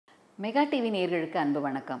Mega TV நேயர்களுக்கு அன்பு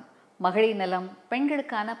வணக்கம். மகளிர் நலம்,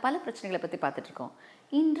 பெண்களுக்கான பல பிரச்சனைகளை பற்றி பார்த்துட்டு இருக்கோம்.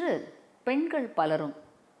 இன்று பெண்கள் பலரும்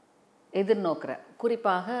எதிர்நோக்கிற,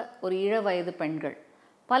 குறிப்பாக ஒரு இள வயது பெண்கள்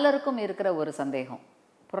பலருக்கும் இருக்கிற ஒரு சந்தேகம்,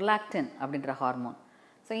 ப்ரொலாக்டின் அப்படின்ற ஹார்மோன்.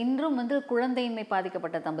 ஸோ இன்றும் குழந்தையின்மை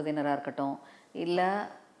பாதிக்கப்பட்ட தம்பதியினராக இருக்கட்டும், இல்லை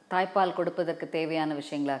தாய்ப்பால் கொடுப்பதற்கு தேவையான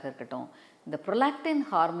விஷயங்களாக இருக்கட்டும், இந்த ப்ரொலாக்டின்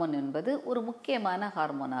ஹார்மோன் என்பது ஒரு முக்கியமான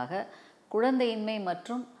ஹார்மோனாக குழந்தையின்மை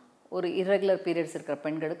மற்றும் ஒரு இர்ரெகுலர் பீரியட்ஸ் இருக்கிற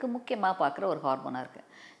பெண்களுக்கு முக்கியமாக பார்க்குற ஒரு ஹார்மோனாக இருக்குது.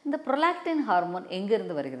 இந்த ப்ரொலாக்டின் ஹார்மோன்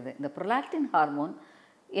எங்கேருந்து வருகிறது? இந்த ப்ரொலாக்டின் ஹார்மோன்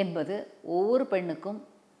என்பது ஒவ்வொரு பெண்ணுக்கும்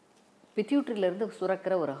பிட்யூட்டரியிலிருந்து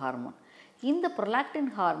சுரக்கிற ஒரு ஹார்மோன். இந்த ப்ரொலாக்டின்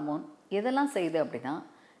ஹார்மோன் எதெல்லாம் செய்யுது அப்படின்னா,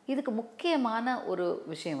 இதுக்கு முக்கியமான ஒரு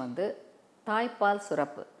விஷயம் தாய்ப்பால்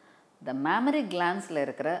சுரப்பு. இந்த மேமரி கிளான்ஸில்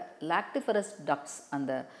இருக்கிற லாக்டிஃபரஸ் டக்ட்ஸ்,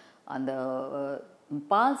 அந்த அந்த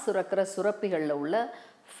பால் சுரக்கிற சுரப்பிகளில் உள்ள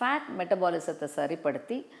ஃபேட் மெட்டபாலிசத்தை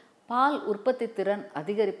சரிப்படுத்தி பால் உற்பத்தி திறன்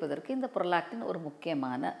அதிகரிப்பதற்கு இந்த ப்ரொலாக்டின் ஒரு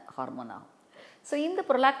முக்கியமான ஹார்மோன் ஆகும். ஸோ இந்த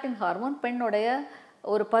ப்ரொலாக்டின் ஹார்மோன் பெண்ணுடைய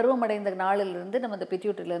ஒரு பருவமடைந்த நாளிலிருந்து நம்ம இந்த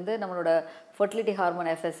பிட்யூட்டரியிலேருந்து நம்மளோட ஃபர்டிலிட்டி ஹார்மோன்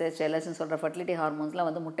FSH, LSன்னு சொல்கிற ஃபர்டிலிட்டி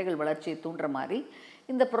ஹார்மோன்ஸ்லாம் முட்டைகள் வளர்ச்சியை தூண்டுற மாதிரி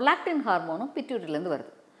இந்த ப்ரொலாக்டின் ஹார்மோனும் பிட்யூட்டரியிலேருந்து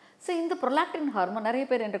வருது. ஸோ இந்த ப்ரொலாக்டின் ஹார்மோன் நிறைய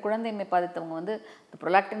பேர் என்ற குழந்தைமை பாதித்தவங்க இந்த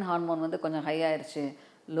ப்ரொலாக்டின் ஹார்மோன் கொஞ்சம் ஹை ஆயிடுச்சு,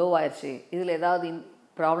 லோ ஆயிடுச்சு, இதில் ஏதாவது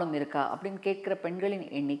ப்ராப்ளம் இருக்கா அப்படின்னு கேட்குற பெண்களின்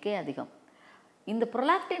எண்ணிக்கை அதிகம். இந்த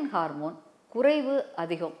ப்ரொலாக்டின் ஹார்மோன் குறைவு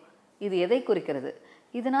அதிகம், இது எதை குறிக்கிறது,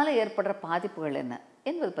 இதனால் ஏற்படுற பாதிப்புகள் என்ன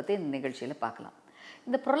என்பதை பற்றி இந்த நிகழ்ச்சியில் பார்க்கலாம்.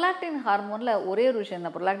 இந்த ப்ரொலாக்டின் ஹார்மோனில் ஒரே ஒரு விஷயம்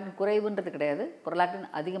தான், ப்ரொலாக்டின் குறைவுன்றது கிடையாது, ப்ரொலாக்டின்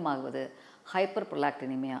அதிகமாகுவது, ஹைப்பர்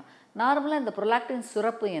ப்ரொலாக்டினிமியா. நார்மலாக இந்த ப்ரொலாக்டின்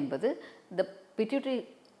சுரப்பு என்பது இந்த பிட்யூட்டரி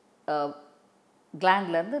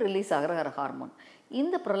கிளாண்ட்லேருந்து ரிலீஸ் ஆகிற ஒரு ஹார்மோன்.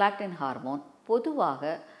 இந்த ப்ரொலாக்டின் ஹார்மோன்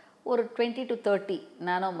பொதுவாக ஒரு 20 to 30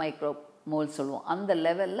 நானோ மைக்ரோ மோல் சொல்லுவோம், அந்த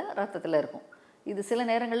லெவலில் ரத்தத்தில் இருக்கும். இது சில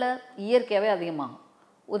நேரங்களில் இயற்கையாகவே அதிகமாகும்.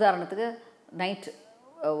 உதாரணத்துக்கு நைட்டு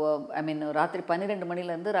ராத்திரி 12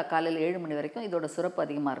 மணிலேருந்து காலையில் 7 மணி வரைக்கும் இதோட சுரப்பு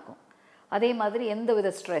அதிகமாக இருக்கும். அதே மாதிரி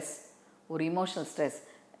எந்தவித ஸ்ட்ரெஸ், ஒரு இமோஷனல் ஸ்ட்ரெஸ்,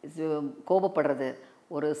 கோபப்படுறது,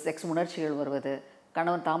 ஒரு செக்ஸ் உணர்ச்சிகள் வருவது,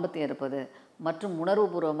 கணவன் தாம்பத்தியம் இருப்பது மற்றும்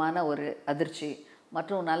உணர்வுபூர்வமான ஒரு அதிர்ச்சி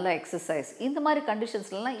மற்றும் நல்ல எக்ஸசைஸ், இந்த மாதிரி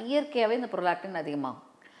கண்டிஷன்ஸ்லாம் இயற்கையாகவே இந்த ப்ரொலாக்டின் அதிகமாகும்.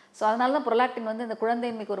 ஸோ அதனால தான் ப்ரொலாக்டின் இந்த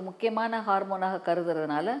குழந்தையின்மைக்கு ஒரு முக்கியமான ஹார்மோனாக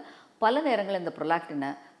கருதுறதுனால பல நேரங்களில் இந்த ப்ரொலாக்டினை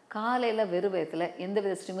காலையில் வெறும் வயத்தில்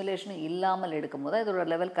எந்தவித ஸ்டிமுலேஷனும் இல்லாமல் எடுக்கும் போது இதோட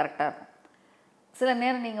லெவல் கரெக்டாக இருக்கும். சில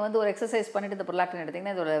நேரம் நீங்கள் ஒரு எக்ஸசைஸ் பண்ணிவிட்டு இந்த ப்ரொலாக்டின்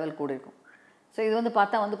எடுத்திங்கன்னா இதோட லெவல் கூட இருக்கும். ஸோ இது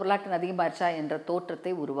பார்த்தா ப்ரொலாக்டின் அதிகமாகிடுச்சா என்ற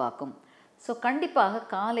தோற்றத்தை உருவாக்கும். ஸோ கண்டிப்பாக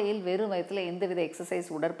காலையில் வெறும் வயத்தில் எந்தவித எக்ஸசைஸ்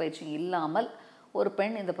உடற்பயிற்சியும் இல்லாமல் ஒரு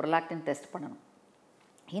பெண் இந்த ப்ரொலாக்டின் டெஸ்ட் பண்ணணும்.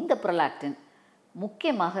 இந்த ப்ரொலாக்டின்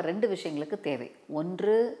முக்கியமாக 2 விஷயங்களுக்கு தேவை.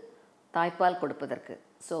 ஒன்று, தாய்ப்பால் கொடுப்பதற்கு.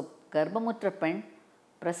 ஸோ கர்ப்பமுற்ற பெண்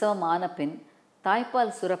பிரசவமான பின்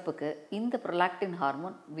தாய்ப்பால் சுரப்புக்கு இந்த ப்ரொலாக்டின்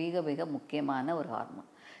ஹார்மோன் மிக மிக முக்கியமான ஒரு ஹார்மோன்.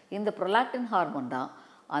 இந்த ப்ரொலாக்டின் ஹார்மோன் தான்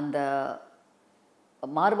அந்த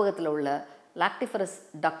மார்பகத்தில் உள்ள லாக்டிஃபரஸ்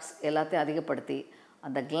டக்ட்ஸ் எல்லாத்தையும் அதிகப்படுத்தி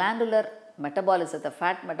அந்த கிளாண்டுலர் மெட்டபாலிசத்தை,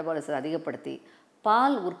 ஃபேட் மெட்டபாலிசத்தை அதிகப்படுத்தி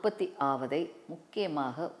பால் உற்பத்தி ஆவதை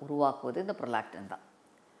முக்கியமாக உருவாக்குவது இந்த ப்ரொலாக்டின் தான்.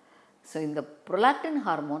 ஸோ இந்த ப்ரொலாக்டின்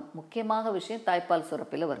ஹார்மோன் முக்கியமாக விஷயம் தாய்ப்பால்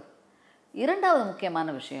சுரப்பில் வரும். இரண்டாவது முக்கியமான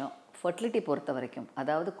விஷயம் ஃபர்டிலிட்டி பொறுத்த வரைக்கும்,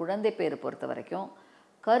 அதாவது குழந்தை பேறு பொறுத்த வரைக்கும்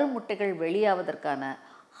கருமுட்டைகள் வெளியாவதற்கான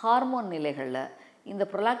ஹார்மோன் நிலைகளில் இந்த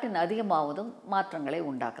ப்ரொலாக்டின் அதிகமாவதும் மாற்றங்களை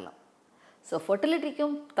உண்டாக்கலாம். ஸோ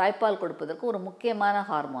ஃபர்டிலிட்டிக்கும் தாய்ப்பால் கொடுப்பதற்கு ஒரு முக்கியமான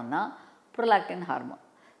ஹார்மோன்னா ப்ரொலாக்டின் ஹார்மோன்.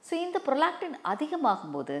 ஸோ இந்த ப்ரொலாக்டின்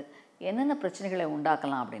அதிகமாகும்போது என்னென்ன பிரச்சனைகளை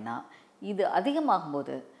உண்டாக்கலாம் அப்படின்னா, இது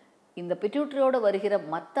அதிகமாகும்போது இந்த பிட்யூட்டரியோடு வருகிற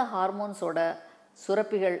மற்ற ஹார்மோன்ஸோட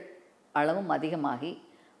சுரப்பிகள் அளவும் அதிகமாகி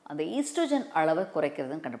அந்த ஈஸ்ட்ரோஜன் அளவை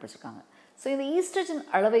குறைக்கிறதுன்னு கண்டுபிடிச்சிருக்காங்க. ஸோ இந்த ஈஸ்ட்ரோஜன்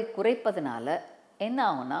அளவை குறைப்பதனால என்ன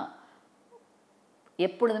ஆகும்னா,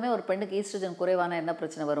 எப்பொழுதுமே ஒரு பெண்ணுக்கு ஈஸ்ட்ரோஜன் குறைவான என்ன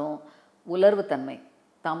பிரச்சனை வரும்? உலர்வு தன்மை.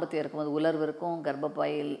 தாம்பத்தியம் இருக்கும்போது உலர்வு இருக்கும்,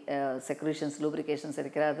 கர்ப்பப்பையில் செக்ரீஷன்ஸ், லூப்ரிகேஷன்ஸ்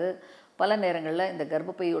இருக்கிறது. பல நேரங்களில் இந்த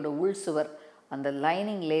கர்ப்பப்பையோட உள் சுவர், அந்த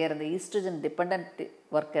லைனிங் லேயர், அந்த ஈஸ்ட்ரோஜன் டிபெண்ட்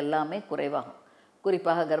ஒர்க் எல்லாமே குறைவாகும்.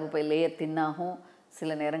 குறிப்பாக கர்ப்பப்பை லேயர் தின்னாகும்.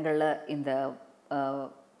 சில நேரங்களில் இந்த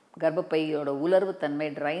கர்ப்பப்பையோட உலர்வு தன்மை,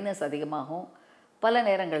 ட்ரைனஸ் அதிகமாகும். பல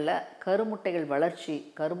நேரங்களில் கருமுட்டைகள் வளர்ச்சி,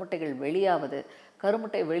 கருமுட்டைகள் வெளியாவது,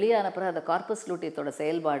 கருமுட்டை வெளியான பிறகு அந்த கார்பஸ் லூட்டியத்தோட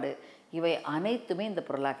செயல்பாடு, இவை அனைத்துமே இந்த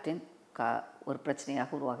ப்ரொலாக்டின் ஒரு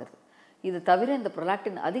பிரச்சனையாக உருவாகிறது. இது தவிர இந்த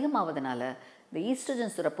ப்ரொலாக்டின் அதிகமாவதனால இந்த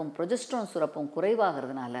ஈஸ்ட்ரோஜன் சுரப்பும் ப்ரொஜெஸ்ட்ரான் சுரப்பும்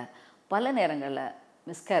குறைவாகிறதுனால பல நேரங்களில்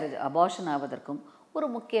மிஸ்கேரேஜ், அபார்ஷன் ஆவதற்கும் ஒரு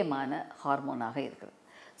முக்கியமான ஹார்மோனாக இருக்கிறது.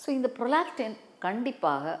 ஸோ இந்த ப்ரொலாக்டின்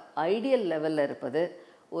கண்டிப்பாக ஐடியல் லெவலில் இருப்பது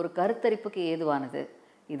ஒரு கருத்தரிப்புக்கு ஏதுவானது.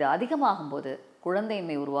 இது அதிகமாகும்போது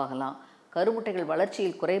குழந்தையின்மை உருவாகலாம், கருமுட்டைகள்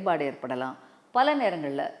வளர்ச்சியில் குறைபாடு ஏற்படலாம், பல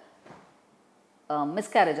நேரங்களில்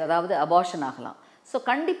மிஸ்கேரேஜ் அதாவது அபார்ஷன் ஆகலாம். ஸோ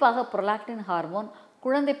கண்டிப்பாக ப்ரொலாக்டின் ஹார்மோன்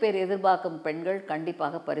குழந்தை பேர் எதிர்பார்க்கும் பெண்கள்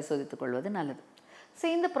கண்டிப்பாக பரிசோதித்துக் கொள்வது நல்லது. ஸோ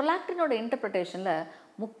இந்த ப்ரொலாக்டினோட இன்டர்பிரிட்டேஷனில்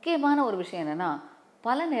முக்கியமான ஒரு விஷயம் என்னென்னா,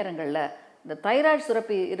 பல நேரங்களில் இந்த தைராய்டு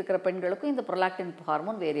சுரப்பி இருக்கிற பெண்களுக்கும் இந்த ப்ரொலாக்டின்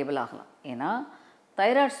ஹார்மோன் வேரியபிள் ஆகலாம். ஏன்னா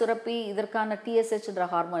தைராய்டு சுரப்பி இதற்கான டிஎஸ்ஹெச்ன்ற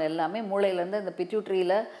ஹார்மோன் எல்லாமே மூளையிலேருந்து இந்த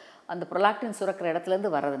பிட்யூட்ரியில் அந்த ப்ரொலாக்டின் சுரக்கிற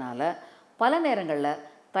இடத்துலேருந்து வர்றதுனால பல நேரங்களில்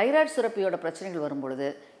தைராய்டு சுரப்பியோட பிரச்சனைகள் வரும்பொழுது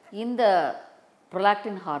இந்த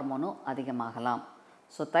ப்ரொலாக்டின் ஹார்மோனும் அதிகமாகலாம்.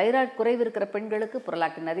 ஸோ தைராய்டு குறைவு இருக்கிற பெண்களுக்கு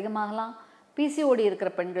ப்ரொலாக்டின் அதிகமாகலாம். பிசிஓடி இருக்கிற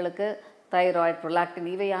பெண்களுக்கு தைராய்டு, ப்ரொலாக்டின்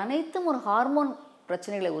இவை அனைத்தும் ஒரு ஹார்மோன்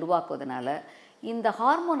பிரச்சனைகளை உருவாக்குவதனால இந்த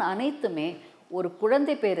ஹார்மோன் அனைத்துமே ஒரு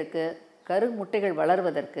குழந்தை பேருக்கு கரு முட்டைகள்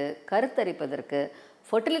வளர்வதற்கு, கருத்தரிப்பதற்கு,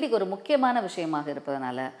 ஃபெர்டிலிட்டிக்கு ஒரு முக்கியமான விஷயமாக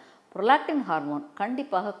இருப்பதனால ப்ரொலாக்டின் ஹார்மோன்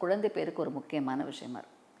கண்டிப்பாக குழந்தை பேருக்கு ஒரு முக்கியமான விஷயமா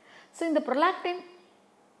இருக்கும். ஸோ இந்த ப்ரொலாக்டின்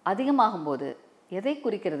அதிகமாகும்போது எதை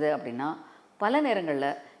குறிக்கிறது அப்படின்னா, பல நேரங்களில்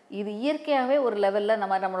இது இயற்கையாகவே ஒரு லெவலில்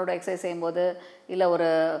நம்மளோட எக்ஸசைஸ் செய்யும்போது இல்லை ஒரு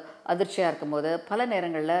அதிர்ச்சியாக இருக்கும்போது பல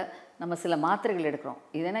நேரங்களில் நம்ம சில மாத்திரைகள் எடுக்கிறோம்.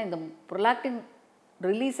 இதனால் இந்த ப்ரொலாக்டின்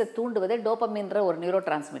ரிலீஸை தூண்டுவதே டோபமின்ற ஒரு நியூரோ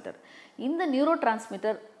டிரான்ஸ்மிட்டர். இந்த நியூரோ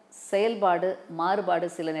டிரான்ஸ்மிட்டர் செயல்பாடு மாறுபாடு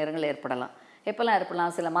சில நேரங்கள் ஏற்படலாம். எப்போல்லாம்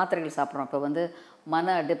ஏற்படலாம்? சில மாத்திரைகள் சாப்பிட்றோம். இப்போ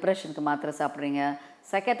மன டிப்ரெஷனுக்கு மாத்திரை சாப்பிட்றீங்க,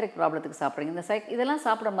 சைக்காட்ரிக் ப்ராப்ளத்துக்கு சாப்பிட்றீங்க. இந்த இதெல்லாம்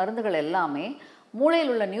சாப்பிட்ற மருந்துகள் எல்லாமே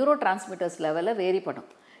மூளையில் உள்ள நியூரோ டிரான்ஸ்மிட்டர்ஸ் லெவலில் வேரிப்படும்.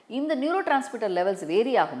 இந்த நியூரோ டிரான்ஸ்மிட்டர் லெவல்ஸ்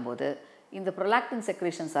வேரி ஆகும்போது இந்த ப்ரொலாக்டின்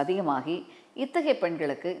செக்ரேஷன்ஸ் அதிகமாகி இத்தகைய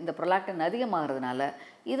பெண்களுக்கு இந்த ப்ரொலாக்டின் அதிகமாகிறதுனால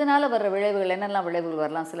இதனால் வர்ற விளைவுகள் என்னெல்லாம் விளைவுகள்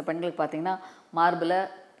வரலாம்? சில பெண்களுக்கு பார்த்திங்கன்னா மார்பில்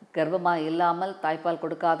கர்ப்பமாக இல்லாமல் தாய்ப்பால்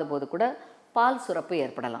கொடுக்காத போது கூட பால் சுரப்பு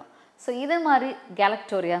ஏற்படலாம். ஸோ இதை மாதிரி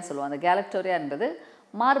கேலக்டோரியான்னு சொல்லுவோம். அந்த கேலக்டோரியா என்பது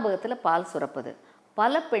மார்பகத்தில் பால் சுரப்புது.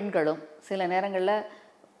 பல பெண்களும் சில நேரங்களில்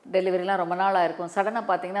டெலிவரிலாம் ரொம்ப நாளாக இருக்கும், சடனாக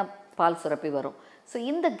பார்த்திங்கன்னா பால் சுரப்பி வரும். ஸோ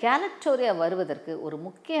இந்த கேலக்டோரியா வருவதற்கு ஒரு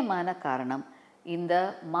முக்கியமான காரணம் இந்த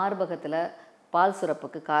மார்பகத்தில் பால்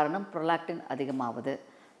சுரப்புக்கு காரணம் ப்ரொலாக்டின் அதிகமாகுது.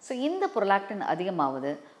 ஸோ இந்த ப்ரொலாக்டின்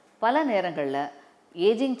அதிகமாகுது பல நேரங்களில்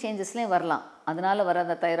ஏஜிங் சேஞ்சஸ்லேயும் வரலாம். அதனால் வர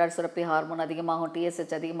அந்த தைராய்டு சுரப்பி ஹார்மோன் அதிகமாகும்,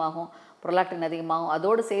 டிஎஸ்ஹெச் அதிகமாகும், ப்ரொலாக்டின் அதிகமாகும்.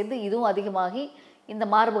 அதோடு சேர்ந்து இதுவும் அதிகமாகி இந்த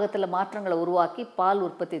மார்பகத்தில் மாற்றங்களை உருவாக்கி பால்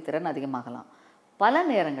உற்பத்தி திறன் அதிகமாகலாம். பல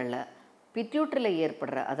நேரங்களில் பிட்யூட்ரியில்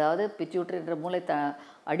ஏற்படுற, அதாவது பிட்யூட்ரின்ற மூளை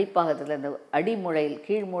அடிப்பாகத்தில் இந்த அடிமூளையில்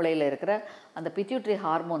கீழ் மூளையில் இருக்கிற அந்த பிட்யூட்ரி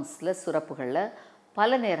ஹார்மோன்ஸில் சுரப்புகளில்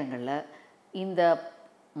பல நேரங்களில் இந்த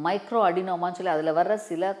மைக்ரோ அடினோமான்னு சொல்லி அதில் வர்ற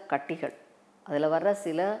சில கட்டிகள், அதில் வர்ற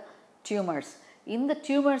சில டியூமர்ஸ், இந்த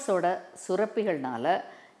டியூமர்ஸோட சுரப்பிகள்னால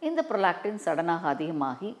இந்த ப்ரொலாக்டின் சடனாக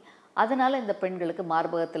அதிகமாகி அதனால் இந்த பெண்களுக்கு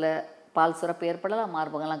மார்பகத்தில் பால் சுரப்பு ஏற்படலாம்,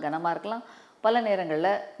 மார்பகம்லாம் கனமாக இருக்கலாம். பல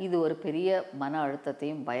நேரங்களில் இது ஒரு பெரிய மன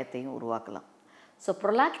அழுத்தத்தையும் பயத்தையும் உருவாக்கலாம். ஸோ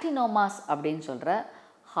ப்ரொலாக்டினோமாஸ் அப்படின்னு சொல்கிற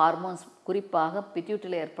ஹார்மோன்ஸ் குறிப்பாக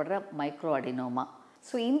பிட்யூட்டில் ஏற்படுற மைக்ரோ அடினோமா.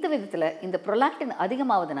 ஸோ இந்த விதத்தில் இந்த ப்ரொலாக்டின்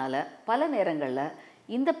அதிகமாவதுனால பல நேரங்களில்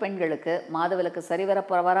இந்த பெண்களுக்கு மாதவிலக்கு சரிவர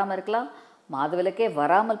வராமல் இருக்கலாம், மாதவிலக்கே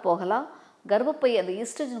வராமல் போகலாம், கர்ப்பப்பை அந்த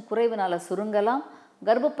ஈஸ்ட்ரஜன் குறைவினால் சுருங்கலாம்,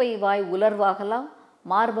 கர்ப்பப்பை வாய் உலர்வாகலாம்,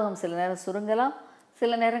 மார்பகம் சில நேரம் சுருங்கலாம்,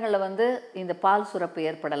 சில நேரங்களில் இந்த பால் சுரப்பு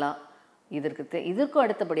ஏற்படலாம். இதற்கும்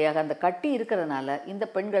அடுத்தபடியாக அந்த கட்டி இருக்கிறதுனால இந்த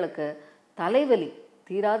பெண்களுக்கு தலைவலி,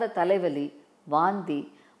 தீராத தலைவலி, வாந்தி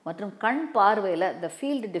மற்றும் கண் பார்வையில் இந்த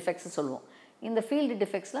ஃபீல்டு டிஃபெக்ட்ஸ் சொல்லுவோம். இந்த ஃபீல்டு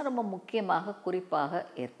டிஃபெக்ட்ஸ்லாம் ரொம்ப முக்கியமாக குறிப்பாக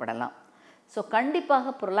ஏற்படலாம். ஸோ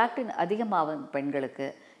கண்டிப்பாக ப்ரொலாக்டின் அதிகமாகும் பெண்களுக்கு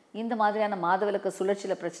இந்த மாதிரியான மாதவிலக்கு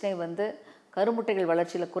சுழற்சியில் பிரச்சனை கருமுட்டைகள்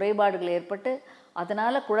வளர்ச்சியில் குறைபாடுகள் ஏற்பட்டு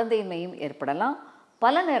அதனால் குழந்தையின்மையும் ஏற்படலாம்.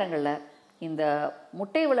 பல நேரங்களில் இந்த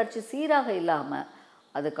முட்டை வளர்ச்சி சீராக இல்லாமல்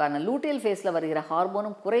அதுக்கான லூட்டியல் ஃபேஸில் வருகிற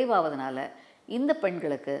ஹார்மோனும் குறைவாவதனால இந்த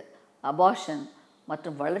பெண்களுக்கு அபார்ஷன்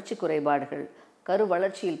மற்றும் வளர்ச்சி குறைபாடுகள், கரு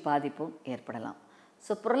வளர்ச்சியில் பாதிப்பும் ஏற்படலாம்.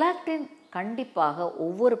 ஸோ ப்ரொலாக்டின் கண்டிப்பாக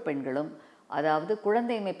ஒவ்வொரு பெண்களும், அதாவது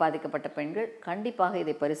குழந்தையின்மை பாதிக்கப்பட்ட பெண்கள் கண்டிப்பாக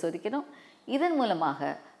இதை பரிசோதிக்கணும். இதன்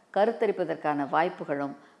மூலமாக கருத்தரிப்பதற்கான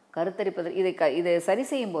வாய்ப்புகளும் இதை சரி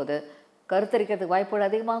செய்யும்போது கருத்தரிக்கிறதுக்கு வாய்ப்புகள்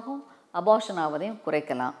அதிகமாகும், அபார்ஷன் ஆவதையும்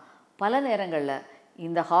குறைக்கலாம். பல நேரங்களில்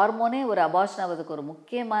இந்த ஹார்மோனே ஒரு அபார்ஷன் ஆவதுக்கு ஒரு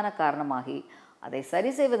முக்கியமான காரணமாகி அதை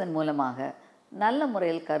சரி செய்வதன் மூலமாக நல்ல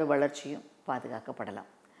முறையில் கரு வளர்ச்சியும் பாதுகாக்கப்படலாம்.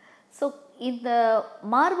 ஸோ இந்த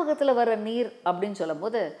மார்பகத்தில் வர நீர் அப்படின்னு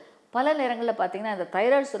சொல்லும்போது பல நேரங்களில் பார்த்திங்கன்னா இந்த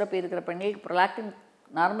தைராய்டு சுரப்பி இருக்கிற பெண்களுக்கு ப்ரொலாக்டின்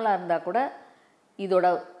நார்மலாக இருந்தால் கூட இதோட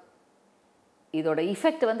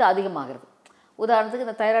இஃபெக்ட் அதிகமாகிறது. உதாரணத்துக்கு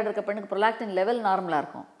இந்த தைராய்டு இருக்க பெண்ணுக்கு ப்ரொலாக்டின் லெவல் நார்மலாக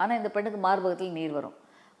இருக்கும், ஆனால் இந்த பெண்ணுக்கு மார்பகத்தில் நீர் வரும்.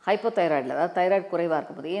 ஹைப்போதைராய்டில், அதாவது தைராய்டு குறைவாக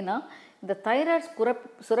இருக்கும்போது, ஏன்னா இந்த தைராய்டு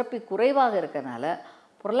சுரப்பி குறைவாக இருக்கிறதுனால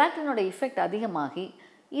ப்ரொலாக்டினோட இஃபெக்ட் அதிகமாகி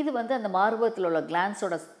இது அந்த மார்பகத்தில் உள்ள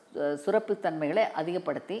கிளான்ஸோட சுரப்புத்தன்மைகளை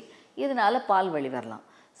அதிகப்படுத்தி இதனால் பால் வெளி வரலாம்.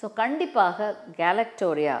 ஸோ கண்டிப்பாக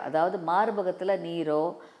கேலக்டோரியா, அதாவது மார்பகத்தில் நீரோ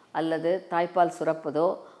அல்லது தாய்ப்பால் சுரப்பதோ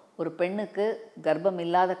ஒரு பெண்ணுக்கு கர்ப்பம்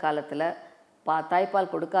இல்லாத காலத்தில்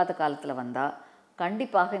தாய்ப்பால் கொடுக்காத காலத்தில் வந்தால்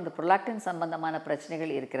கண்டிப்பாக இந்த புரோலாக்டின் சம்பந்தமான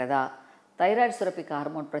பிரச்சனைகள் இருக்கிறதா, தைராய்டு சுரப்பிக்கு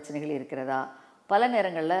ஹார்மோன் பிரச்சனைகள் இருக்கிறதா, பல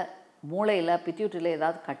நேரங்களில் மூளையில் பிட்யூட்டரியில்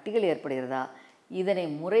ஏதாவது கட்டிகள் ஏற்படுகிறதா, இதனை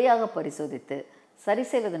முறையாக பரிசோதித்து சரி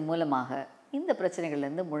செய்வதன் மூலமாக இந்த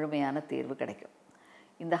பிரச்சனைகள்லேருந்து முழுமையான தீர்வு கிடைக்கும்.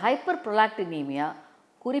 இந்த ஹைப்பர் புரோலாக்டினீமியா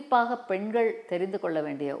குறிப்பாக பெண்கள் தெரிந்து கொள்ள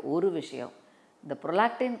வேண்டிய ஒரு விஷயம், இந்த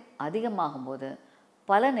புரோலாக்டின் அதிகமாகும்போது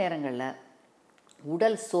பல நேரங்களில்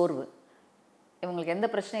உடல் சோர்வு, இவங்களுக்கு எந்த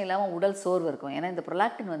பிரச்சனையும் இல்லாமல் உடல் சோர்வு இருக்கும். ஏன்னா இந்த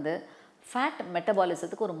புரோலாக்டின் வந்து ஃபேட்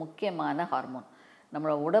மெட்டபாலிசத்துக்கு ஒரு முக்கியமான ஹார்மோன்.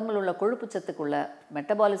 நம்மளோட உடம்பில் உள்ள கொழுப்பு சத்துக்குள்ள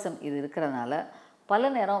மெட்டபாலிசம் இது இருக்கிறதுனால பல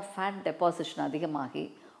நேரம் ஃபேட் டெபாசிஷன் அதிகமாகி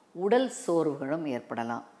உடல் சோர்வுகளும்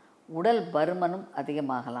ஏற்படலாம், உடல் பருமனும்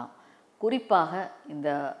அதிகமாகலாம். குறிப்பாக இந்த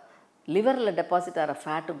லிவரில் டெபாசிட் ஆகிற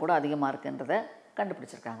ஃபேட்டும் கூட அதிகமாக இருக்குன்றதை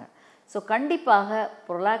கண்டுபிடிச்சிருக்காங்க. ஸோ கண்டிப்பாக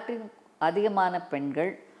புரோலாக்டின் அதிகமான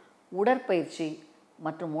பெண்கள் உடற்பயிற்சி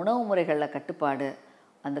மற்றும் உணவு முறைகளில் கட்டுப்பாடு,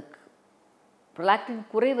 அந்த புரோலாக்டின்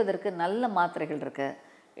குறைவதற்கு நல்ல மாத்திரைகள் இருக்கு.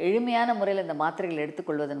 எளிமையான முறையில் இந்த மாத்திரைகள்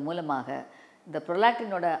எடுத்துக்கொள்வதன் மூலமாக இந்த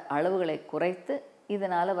புரோலாக்டினோட அளவுகளை குறைத்து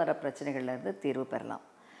இதனால் வர பிரச்சனைகள்லேருந்து தீர்வு பெறலாம்.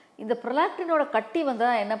 இந்த புரோலாக்டினோட கட்டி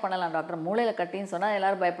வந்தால் என்ன பண்ணலாம் டாக்டர்? மூளையில் கட்டின்னு சொன்னால்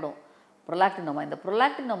எல்லோரும் பயப்படும். புரோலாக்டினோமா, இந்த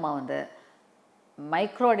புரோலாக்டினோமா வந்து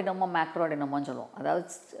மைக்ரோஅடினோமா மேக்ரோஅடினோமான்னு சொல்லுவோம். அதாவது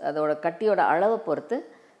அதோட கட்டியோட அளவை பொறுத்து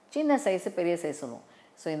சின்ன சைஸு பெரிய சைஸ் சொல்லுவோம்.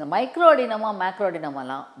 ஸோ இந்த மைக்ரோஅடினோமா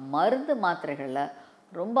மேக்ரோஅடினோமாலாம் மருந்து மாத்திரைகளில்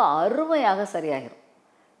ரொம்ப அருமையாக சரியாகிடும்.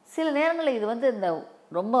 சில நேரங்களில் இது வந்து இந்த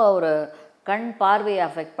ரொம்ப ஒரு கண் பார்வையை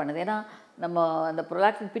அஃபெக்ட் பண்ணுது. ஏன்னா நம்ம அந்த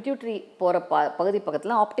புரோலாக்டின் பிட்யூட்டரி போகிற பகுதி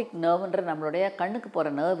பக்கத்தில் ஆப்டிக் நர்வ்ன்ற நம்மளுடைய கண்ணுக்கு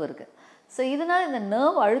போகிற நர்வ் இருக்குது. ஸோ இதனால் இந்த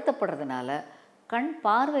நர்வ் அழுத்தப்படுறதுனால கண்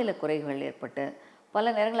பார்வையில் குறைகள் ஏற்பட்டு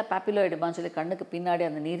பல நேரங்களில் பாப்பிலோயிடுமான்னு சொல்லி கண்ணுக்கு பின்னாடி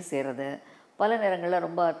அந்த நீர் சேர்றது, பல நேரங்களில்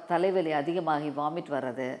ரொம்ப தலைவலி அதிகமாகி வாமிட்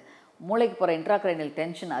வர்றது, மூளைக்கு போகிற இன்ட்ராக்ரைனல்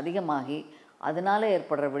டென்ஷன் அதிகமாகி அதனால்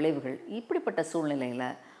ஏற்படுற விளைவுகள். இப்படிப்பட்ட சூழ்நிலையில்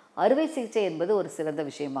அறுவை சிகிச்சை என்பது ஒரு சிறந்த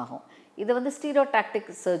விஷயமாகும். இதை வந்து ஸ்டீரியோடாக்டிக்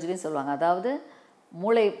சர்ஜரின்னு சொல்லுவாங்க. அதாவது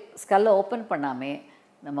மூளை ஸ்கல்லை ஓப்பன் பண்ணாமே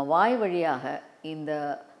நம்ம வாய் வழியாக இந்த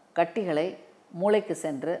கட்டிகளை மூளைக்கு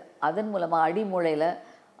சென்று அதன் மூலமாக அடி மூளையில்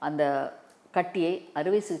அந்த கட்டியை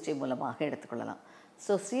அறுவை சிகிச்சை மூலமாக எடுத்துக்கொள்ளலாம்.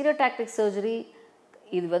 ஸோ ஸ்டீரியோடாக்டிக் சர்ஜரி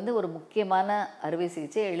இது வந்து ஒரு முக்கியமான அறுவை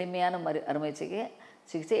சிகிச்சை, எளிமையான அறுவை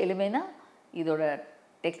சிகிச்சை. எளிமைனா இதோட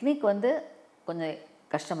டெக்னிக் வந்து கொஞ்சம்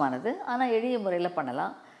கஷ்டமானது, ஆனால் எளிய முறையில்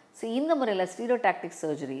பண்ணலாம். ஸோ இந்த முறையில் ஸ்டீரியோடாக்டிக்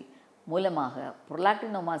சர்ஜரி மூலமாக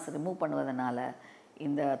புரோலாக்டினோமாஸ் ரிமூவ் பண்ணுவதனால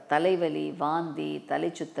இந்த தலைவலி, வாந்தி,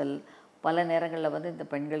 தலைச்சுத்தல், பல நேரங்களில் வந்து இந்த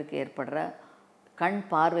பெண்களுக்கு ஏற்படுற கண்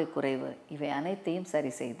பார்வை குறைவு, இவை அனைத்தையும்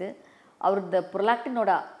சரி செய்து அவர் இந்த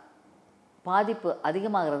புரோலாக்டினோட பாதிப்பு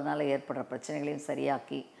அதிகமாகிறதுனால ஏற்படுற பிரச்சனைகளையும்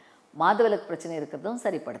சரியாக்கி மாதவிலக்கு பிரச்சனை இருக்கிறதும்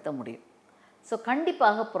சரிப்படுத்த முடியும். ஸோ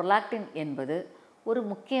கண்டிப்பாக புரோலாக்டின் என்பது ஒரு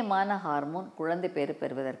முக்கியமான ஹார்மோன் குழந்தை பேறு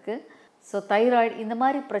பெறுவதற்கு. ஸோ தைராய்டு இந்த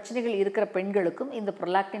மாதிரி பிரச்சனைகள் இருக்கிற பெண்களுக்கும் இந்த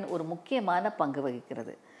புரோலாக்டின் ஒரு முக்கியமான பங்கு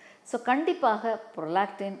வகிக்கிறது. ஸோ கண்டிப்பாக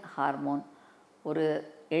புரோலாக்டின் ஹார்மோன் ஒரு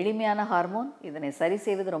எளிமையான ஹார்மோன். இதனை சரி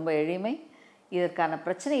செய்வது ரொம்ப எளிமை. இதற்கான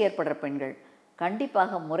பிரச்சனை ஏற்படுற பெண்கள்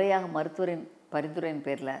கண்டிப்பாக முறையாக மருத்துவரின் பரிந்துரையின்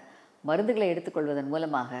பேரில் மருந்துகளை எடுத்துக்கொள்வதன்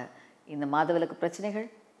மூலமாக இந்த மாதவிலக்கு பிரச்சனைகள்,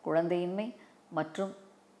 குழந்தையின்மை மற்றும்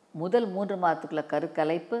முதல் 3 மாதத்துக்குள்ள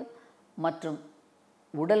கருக்கலைப்பு மற்றும்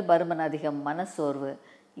உடல் பருமன் அதிகம், மனசோர்வு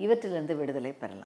இவற்றிலிருந்து விடுதலை பெறலாம்.